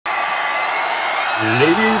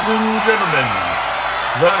Ladies and gentlemen,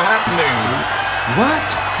 the happening. What?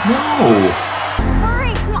 No.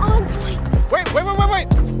 Hurry, come on, come on. Wait.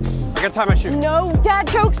 I gotta tie my shoe. No dad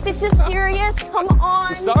jokes, this is serious. Come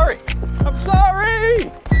on. I'm sorry.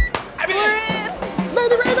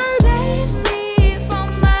 Lady Raven!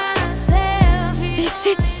 This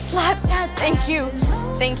is slap dad. Thank you.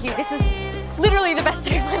 Thank you. This is literally the best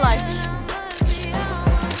day of my life.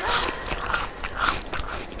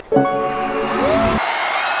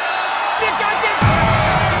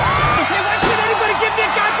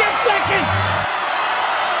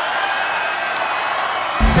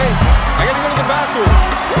 I gotta go to the bathroom.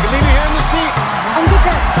 You can leave me here in the seat. I'm good,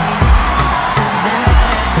 Dad.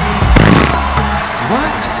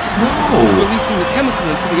 What? No. Releasing the chemical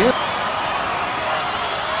into the air.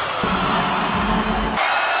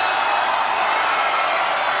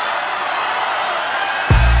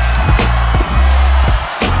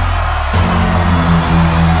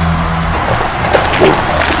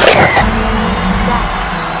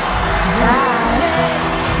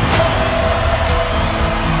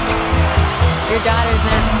 Your daughter's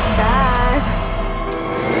not bad.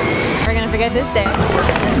 We're gonna forget this day.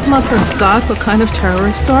 Mother of God, what kind of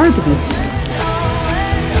terrorists are these?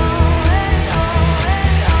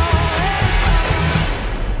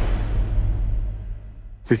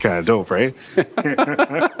 You're kind of dope, right?